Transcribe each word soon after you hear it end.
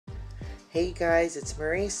Hey guys, it's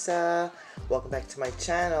Marisa. Welcome back to my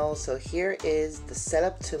channel. So here is the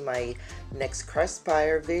setup to my next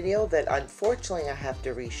Crossfire video that unfortunately I have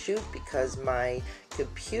to reshoot because my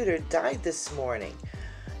computer died this morning.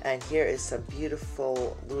 And here is some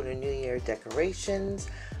beautiful Lunar New Year decorations.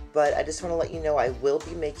 But I just want to let you know I will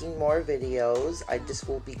be making more videos. I just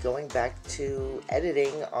will be going back to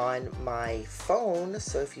editing on my phone.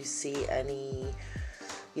 So if you see any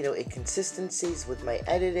inconsistencies with my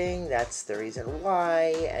editing, that's the reason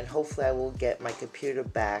why, and hopefully I will get my computer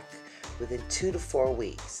back within 2 to 4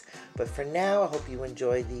 weeks. But for now, I hope you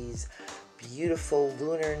enjoy these beautiful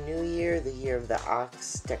Lunar New Year, the year of the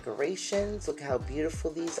ox decorations. Look how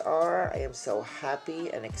beautiful these are. I am so happy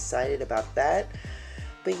and excited about that.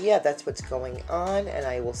 But yeah, that's what's going on, and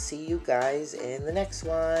I will see you guys in the next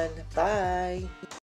one. Bye!